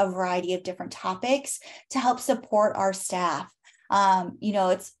about a variety of different topics to help support our staff.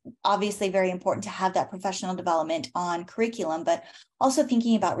 It's obviously very important to have that professional development on curriculum, but also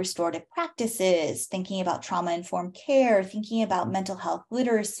thinking about restorative practices, thinking about trauma-informed care, thinking about mental health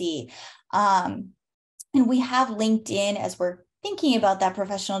literacy. And we have linked in, as we're thinking about that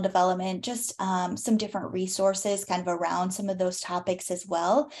professional development, just some different resources kind of around some of those topics as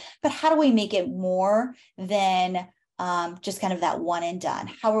well. But how do we make it more than just kind of that one and done?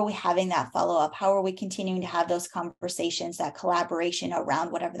 How are we having that follow-up? How are we continuing to have those conversations, that collaboration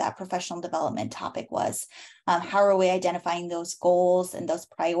around whatever that professional development topic was? How are we identifying those goals and those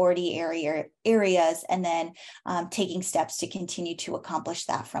priority areas, and then taking steps to continue to accomplish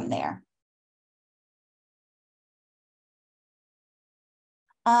that from there?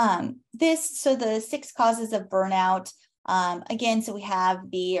 So the 6 causes of burnout. Again, so we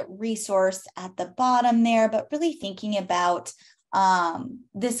have the resource at the bottom there, but really thinking about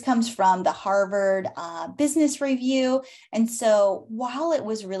this comes from the Harvard Business Review. And so while it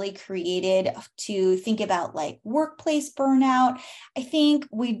was really created to think about like workplace burnout, I think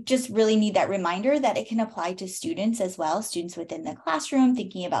we just really need that reminder that it can apply to students as well, students within the classroom,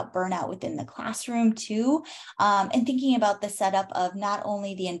 thinking about burnout within the classroom too, and thinking about the setup of not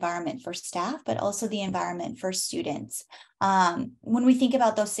only the environment for staff, but also the environment for students. When we think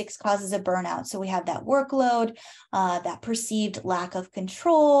about those 6 causes of burnout, so we have that workload, that perceived lack of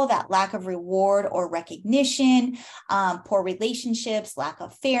control, that lack of reward or recognition, poor relationships, lack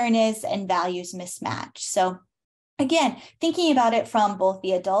of fairness, and values mismatch. So again, thinking about it from both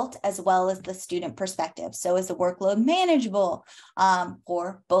the adult as well as the student perspective. So is the workload manageable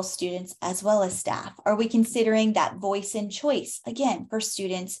for both students as well as staff? Are we considering that voice and choice, again, for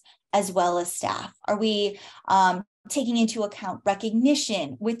students as well as staff? Are we taking into account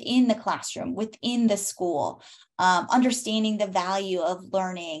recognition within the classroom, within the school, understanding the value of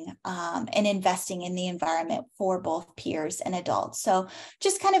learning and investing in the environment for both peers and adults? So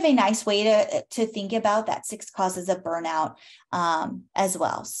just kind of a nice way to think about that 6 causes of burnout as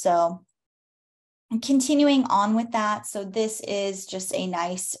well. So And continuing on with that, so this is just a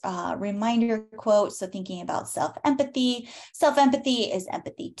nice reminder quote. So thinking about self-empathy. Self-empathy is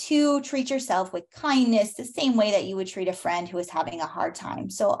empathy to treat yourself with kindness, the same way that you would treat a friend who is having a hard time.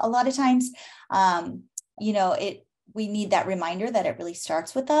 So a lot of times, we need that reminder that it really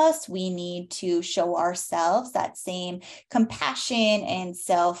starts with us. We need to show ourselves that same compassion and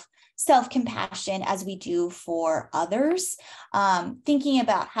self-compassion as we do for others. Thinking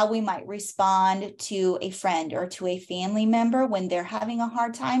about how we might respond to a friend or to a family member when they're having a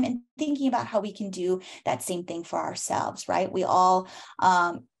hard time, and thinking about how we can do that same thing for ourselves, right? We all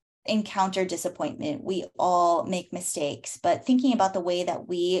encounter disappointment. We all make mistakes, but thinking about the way that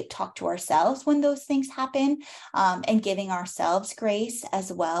we talk to ourselves when those things happen, and giving ourselves grace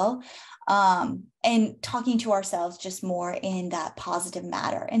as well. And talking to ourselves just more in that positive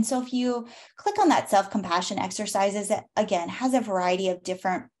manner. And so if you click on that self-compassion exercises, it again has a variety of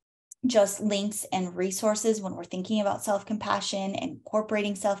different just links and resources when we're thinking about self-compassion,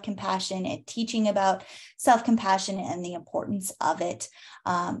 incorporating self-compassion, and teaching about self-compassion and the importance of it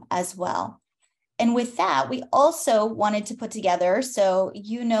as well. And with that, we also wanted to put together, so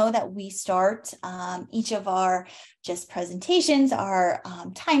you know that we start each of our just presentations, our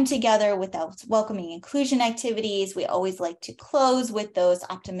time together with those welcoming inclusion activities. We always like to close with those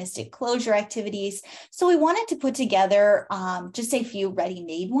optimistic closure activities. So we wanted to put together just a few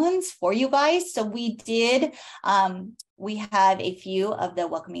ready-made ones for you guys. So we did, we have a few of the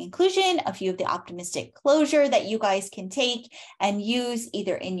welcoming inclusion, a few of the optimistic closure that you guys can take and use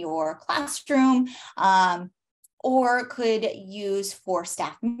either in your classroom, or could use for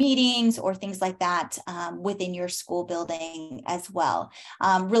staff meetings or things like that within your school building as well.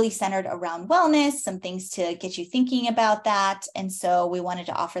 Really centered around wellness, some things to get you thinking about that. And so we wanted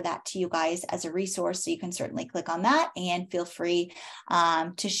to offer that to you guys as a resource. So you can certainly click on that and feel free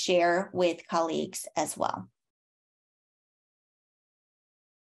to share with colleagues as well.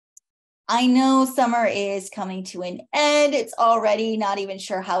 I know summer is coming to an end. It's already not even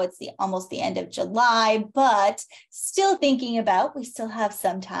sure how it's almost the end of July, but still thinking about, we still have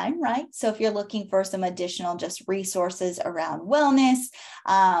some time, right? So if you're looking for some additional just resources around wellness,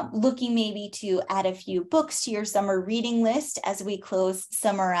 looking maybe to add a few books to your summer reading list as we close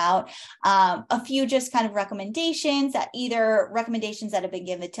summer out, a few just kind of recommendations that have been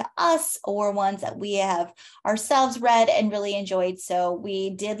given to us or ones that we have ourselves read and really enjoyed. So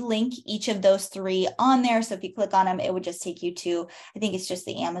we did link each of those three on there. So if you click on them, it would just take you to, I think it's just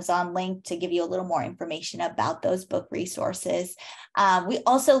the Amazon link to give you a little more information about those book resources. We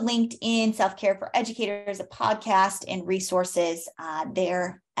also linked in Self-Care for Educators, a podcast and resources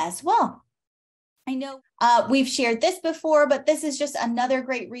there as well. I know we've shared this before, but this is just another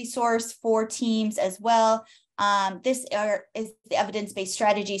great resource for teams as well. This is the evidence-based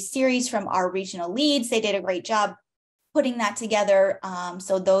strategy series from our regional leads. They did a great job putting that together.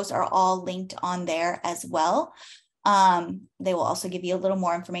 So those are all linked on there as well. They will also give you a little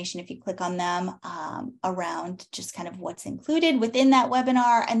more information if you click on them around just kind of what's included within that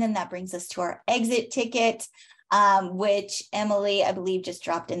webinar. And then that brings us to our exit ticket, which Emily, I believe, just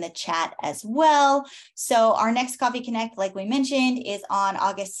dropped in the chat as well. So our next Coffee Connect, like we mentioned, is on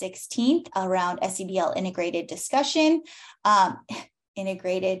August 16th around SEBL integrated discussion,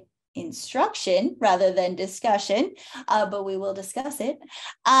 integrated instruction rather than discussion, but we will discuss it.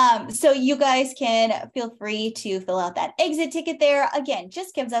 So you guys can feel free to fill out that exit ticket there. Again,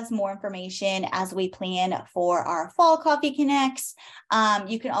 just gives us more information as we plan for our fall Coffee Connects.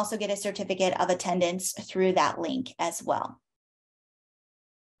 You can also get a certificate of attendance through that link as well.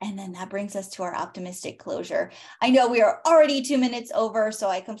 And then that brings us to our optimistic closure. I know we are already 2 minutes over, so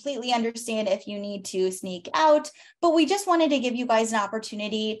I completely understand if you need to sneak out, but we just wanted to give you guys an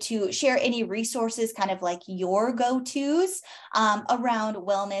opportunity to share any resources, kind of like your go-tos around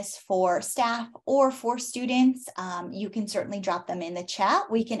wellness for staff or for students. You can certainly drop them in the chat.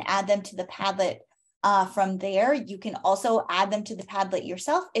 We can add them to the Padlet from there. You can also add them to the Padlet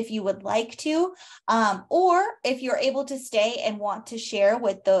yourself if you would like to, or if you're able to stay and want to share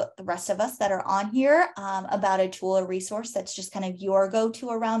with the rest of us that are on here about a tool or resource that's just kind of your go-to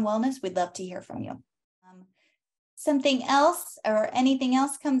around wellness, we'd love to hear from you. Something else or anything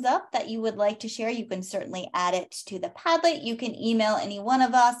else comes up that you would like to share, you can certainly add it to the Padlet. You can email any one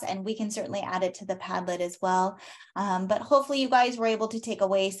of us and we can certainly add it to the Padlet as well. But hopefully you guys were able to take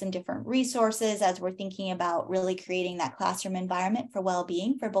away some different resources as we're thinking about really creating that classroom environment for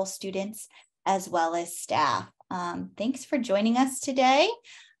well-being for both students as well as staff. Thanks for joining us today.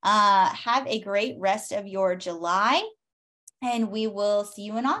 Have a great rest of your July and we will see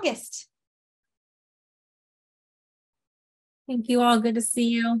you in August. Thank you all. Good to see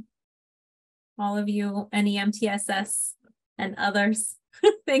you. all of you, NeMTSS and others.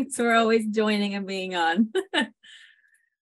 Thanks for always joining and being on.